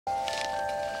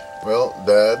Well,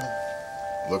 Dad,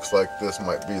 looks like this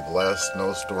might be the last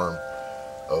snowstorm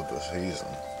of the season,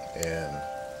 and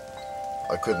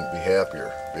I couldn't be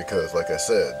happier because, like I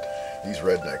said, these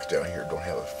rednecks down here don't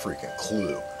have a freaking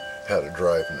clue how to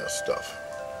drive in this stuff.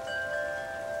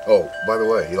 Oh, by the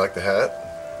way, you like the hat?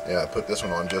 Yeah, I put this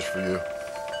one on just for you.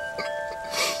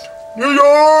 New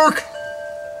York!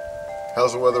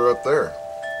 How's the weather up there?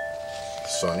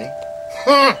 Sunny?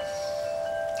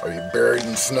 Are you buried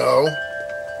in snow?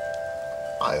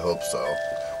 I hope so.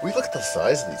 We look at the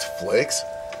size of these flakes.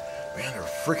 Man, they're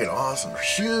freaking awesome. They're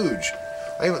huge.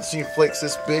 I haven't seen flakes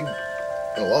this big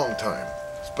in a long time,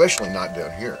 especially not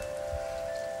down here.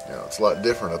 You know, it's a lot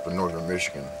different up in northern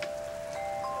Michigan.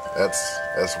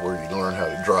 That's where you learn how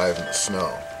to drive in the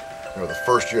snow. You know, the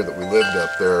first year that we lived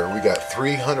up there, we got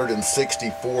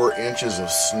 364 inches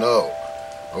of snow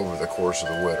over the course of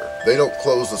the winter. They don't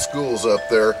close the schools up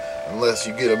there unless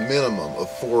you get a minimum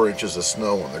of 4 inches of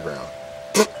snow on the ground.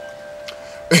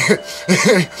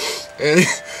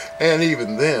 and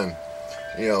even then,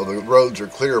 you know, the roads are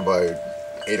clear by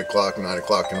 8 o'clock, 9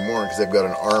 o'clock in the morning because they've got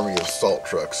an army of salt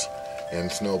trucks and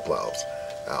snow plows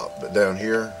out. But down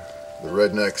here, the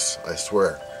rednecks, I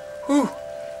swear, whew,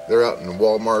 they're out in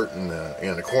Walmart and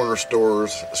the corner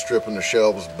stores, stripping the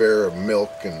shelves bare of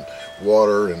milk and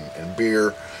water and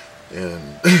beer,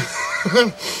 and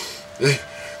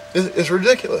it's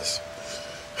ridiculous.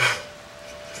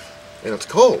 And it's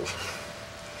cold.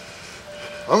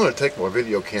 I'm going to take my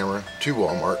video camera to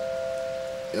Walmart,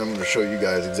 and I'm going to show you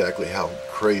guys exactly how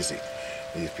crazy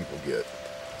these people get.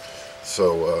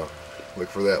 So look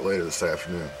for that later this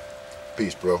afternoon.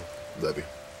 Peace, bro. Love you.